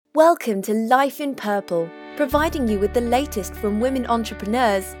Welcome to Life in Purple, providing you with the latest from women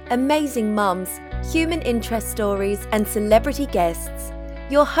entrepreneurs, amazing mums, human interest stories, and celebrity guests.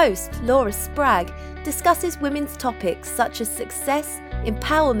 Your host, Laura Spragg, discusses women's topics such as success,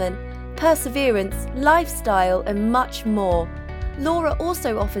 empowerment, perseverance, lifestyle, and much more. Laura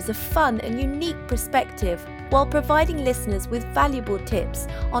also offers a fun and unique perspective while providing listeners with valuable tips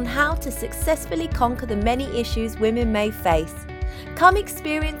on how to successfully conquer the many issues women may face. Come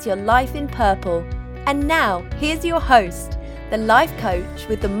experience your life in purple. And now, here's your host, the life coach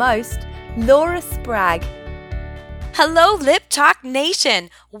with the most, Laura Spragg. Hello, Lip Talk Nation.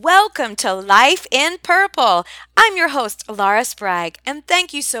 Welcome to Life in Purple. I'm your host, Laura Spragg, and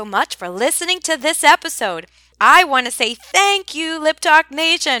thank you so much for listening to this episode. I want to say thank you, Lip Talk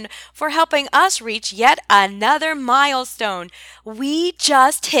Nation, for helping us reach yet another milestone. We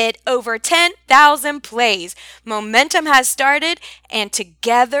just hit over 10,000 plays. Momentum has started, and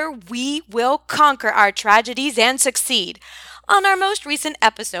together we will conquer our tragedies and succeed. On our most recent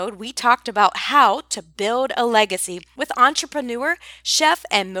episode, we talked about how to build a legacy with entrepreneur, chef,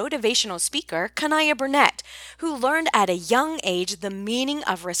 and motivational speaker Kanaya Burnett, who learned at a young age the meaning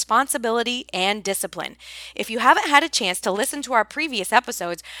of responsibility and discipline. If you haven't had a chance to listen to our previous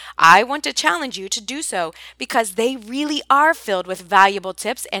episodes, I want to challenge you to do so because they really are filled with valuable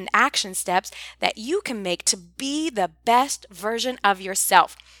tips and action steps that you can make to be the best version of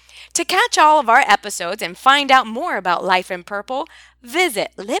yourself. To catch all of our episodes and find out more about Life in Purple,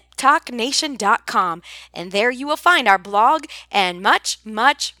 visit liptalknation.com, and there you will find our blog and much,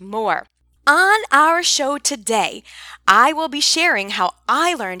 much more. On our show today, I will be sharing how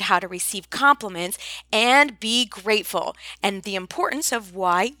I learned how to receive compliments and be grateful, and the importance of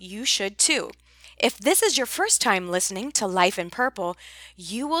why you should too. If this is your first time listening to Life in Purple,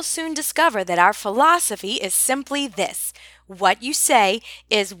 you will soon discover that our philosophy is simply this: what you say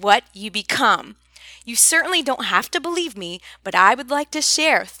is what you become. You certainly don't have to believe me, but I would like to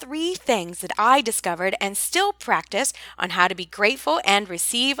share 3 things that I discovered and still practice on how to be grateful and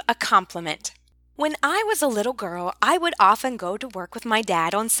receive a compliment. When I was a little girl, I would often go to work with my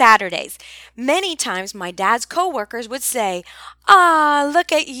dad on Saturdays. Many times my dad's coworkers would say, "Ah,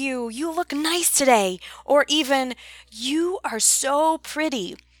 look at you. You look nice today." Or even, "You are so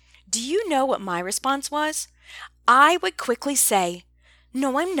pretty." Do you know what my response was? I would quickly say,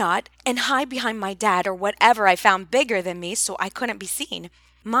 "No, I'm not," and hide behind my dad or whatever I found bigger than me so I couldn't be seen.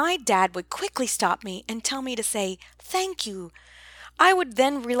 My dad would quickly stop me and tell me to say, "Thank you." I would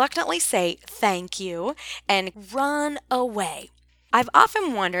then reluctantly say, "Thank you," and run away. I've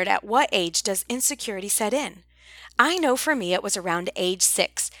often wondered, at what age does insecurity set in? I know for me it was around age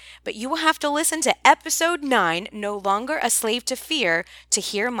 6, but you will have to listen to episode 9, No Longer a Slave to Fear, to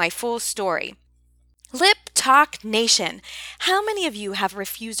hear my full story. Lip Talk Nation, how many of you have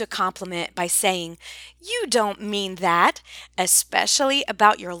refused a compliment by saying, "You don't mean that," especially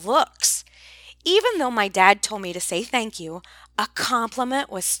about your looks? Even though my dad told me to say thank you, a compliment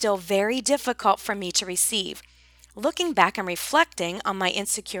was still very difficult for me to receive. Looking back and reflecting on my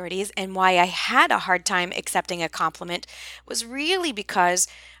insecurities and why I had a hard time accepting a compliment was really because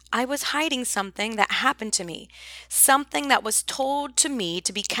I was hiding something that happened to me, something that was told to me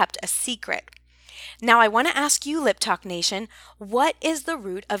to be kept a secret. Now I want to ask you, Lip Talk Nation, what is the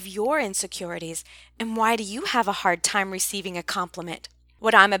root of your insecurities, and why do you have a hard time receiving a compliment?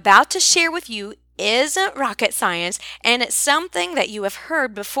 What I'm about to share with you isn't rocket science, and it's something that you have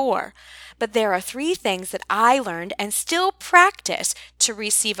heard before. But there are 3 things that I learned and still practice to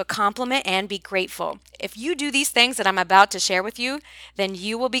receive a compliment and be grateful. If you do these things that I'm about to share with you, then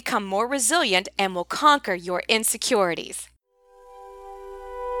you will become more resilient and will conquer your insecurities.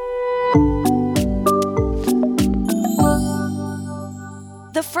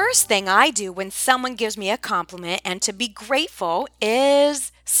 The first thing I do when someone gives me a compliment and to be grateful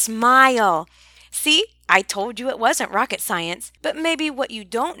is smile. See, I told you it wasn't rocket science, but maybe what you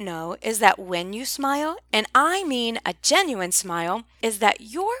don't know is that when you smile, and I mean a genuine smile, is that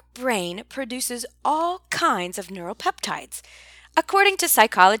your brain produces all kinds of neuropeptides. According to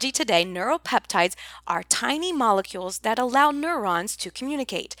Psychology Today, neuropeptides are tiny molecules that allow neurons to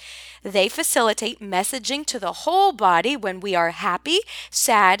communicate. They facilitate messaging to the whole body when we are happy,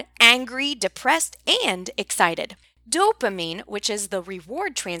 sad, angry, depressed, and excited. Dopamine, which is the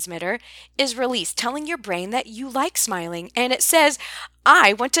reward transmitter, is released, telling your brain that you like smiling, and it says,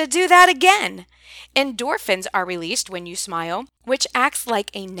 "I want to do that again." Endorphins are released when you smile, which acts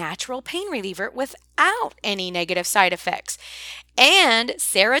like a natural pain reliever without any negative side effects. And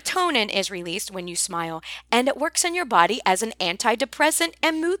serotonin is released when you smile, and it works in your body as an antidepressant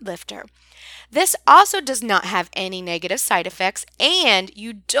and mood lifter. This also does not have any negative side effects, and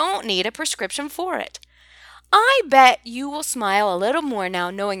you don't need a prescription for it. I bet you will smile a little more now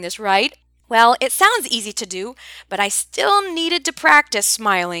knowing this, right? Well, it sounds easy to do, but I still needed to practice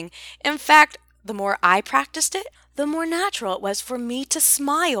smiling. In fact, the more I practiced it, the more natural it was for me to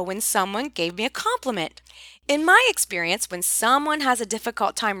smile when someone gave me a compliment. In my experience, when someone has a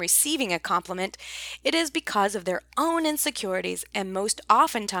difficult time receiving a compliment, it is because of their own insecurities and most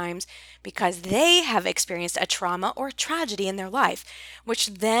oftentimes because they have experienced a trauma or tragedy in their life, which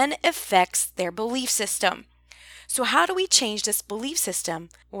then affects their belief system. So how do we change this belief system?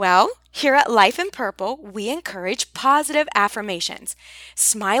 Well, here at Life in Purple, we encourage positive affirmations.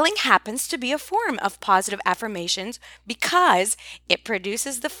 Smiling happens to be a form of positive affirmations because it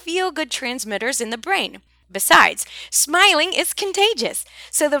produces the feel-good transmitters in the brain. Besides, smiling is contagious.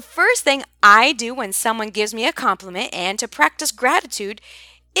 So the first thing I do when someone gives me a compliment and to practice gratitude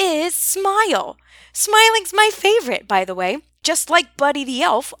is smile. Smiling's my favorite, by the way, just like Buddy the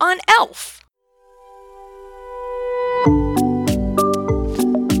Elf on Elf.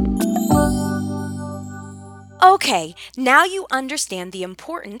 Okay, now you understand the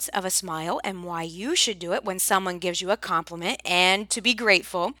importance of a smile and why you should do it when someone gives you a compliment and to be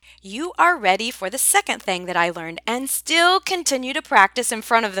grateful. You are ready for the second thing that I learned and still continue to practice in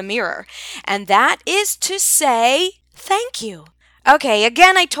front of the mirror, and that is to say thank you. Okay,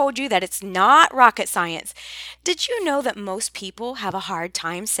 again, I told you that it's not rocket science. Did you know that most people have a hard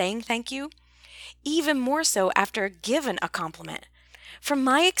time saying thank you? Even more so after given a compliment. From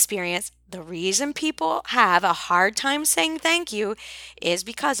my experience, the reason people have a hard time saying thank you is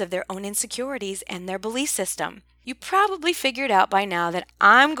because of their own insecurities and their belief system. You probably figured out by now that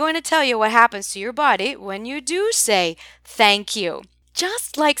I'm going to tell you what happens to your body when you do say thank you.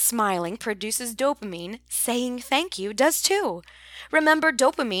 Just like smiling produces dopamine, saying thank you does too. Remember,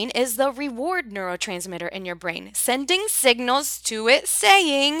 dopamine is the reward neurotransmitter in your brain, sending signals to it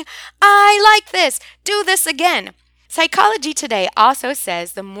saying, I like this, do this again. Psychology Today also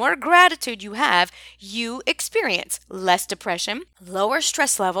says the more gratitude you have, you experience less depression, lower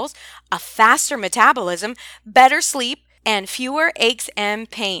stress levels, a faster metabolism, better sleep, and fewer aches and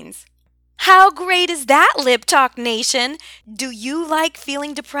pains. How great is that, Lip Talk Nation? Do you like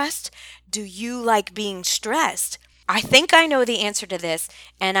feeling depressed? Do you like being stressed? I think I know the answer to this,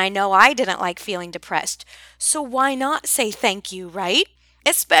 and I know I didn't like feeling depressed. So why not say thank you, right?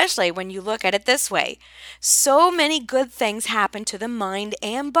 Especially when you look at it this way. So many good things happen to the mind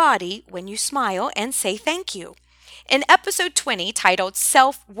and body when you smile and say thank you. In episode 20, titled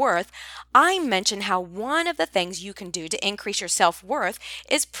Self-Worth, I mentioned how one of the things you can do to increase your self-worth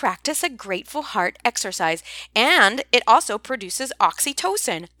is practice a grateful heart exercise, and it also produces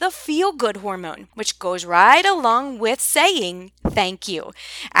oxytocin, the feel-good hormone, which goes right along with saying thank you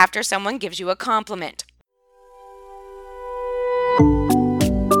after someone gives you a compliment.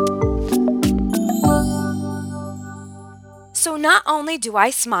 So not only do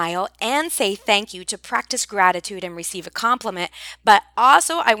I smile and say thank you to practice gratitude and receive a compliment, but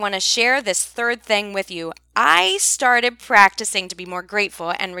also I want to share this third thing with you. I started practicing to be more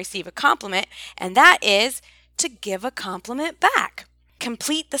grateful and receive a compliment, and that is to give a compliment back.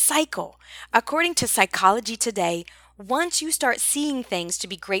 Complete the cycle. According to Psychology Today, once you start seeing things to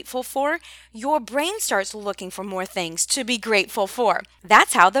be grateful for, your brain starts looking for more things to be grateful for.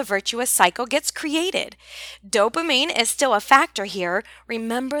 That's how the virtuous cycle gets created. Dopamine is still a factor here.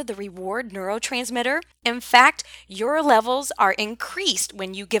 Remember the reward neurotransmitter? In fact, your levels are increased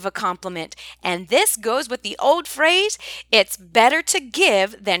when you give a compliment. And this goes with the old phrase, it's better to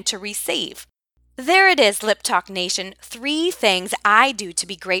give than to receive. There it is, Lip Talk Nation. 3 things I do to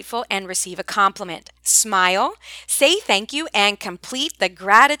be grateful and receive a compliment. Smile, say thank you, and complete the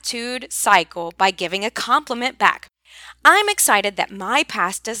gratitude cycle by giving a compliment back. I'm excited that my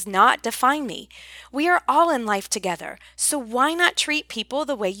past does not define me. We are all in life together, so why not treat people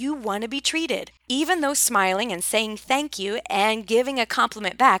the way you want to be treated? Even though smiling and saying thank you and giving a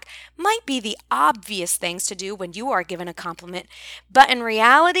compliment back might be the obvious things to do when you are given a compliment, but in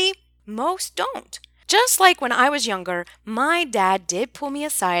reality, most don't. Just like when I was younger, my dad did pull me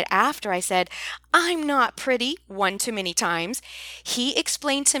aside after I said, I'm not pretty, one too many times. He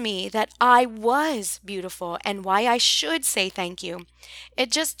explained to me that I was beautiful and why I should say thank you.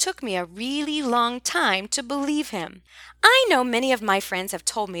 It just took me a really long time to believe him. I know many of my friends have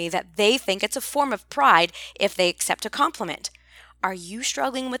told me that they think it's a form of pride if they accept a compliment. Are you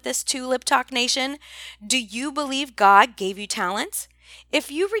struggling with this too, Lip Talk Nation? Do you believe God gave you talents?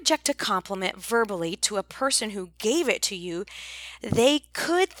 If you reject a compliment verbally to a person who gave it to you, they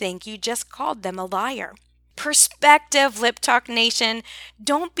could think you just called them a liar. Perspective, Lip Talk Nation.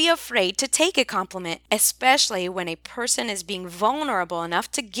 Don't be afraid to take a compliment, especially when a person is being vulnerable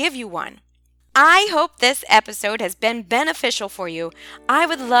enough to give you one. I hope this episode has been beneficial for you. I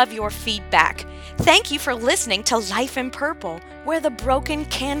would love your feedback. Thank you for listening to Life in Purple, where the broken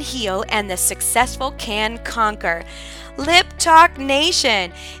can heal and the successful can conquer. Lip Talk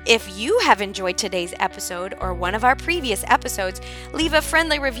Nation, if you have enjoyed today's episode or one of our previous episodes, leave a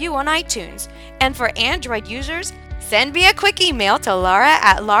friendly review on iTunes. And for Android users, send me a quick email to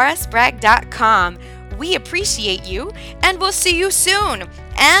laura@lauraspragg.com. We appreciate you, and we'll see you soon.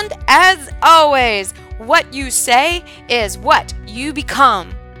 And as always, what you say is what you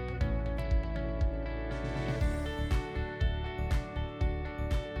become.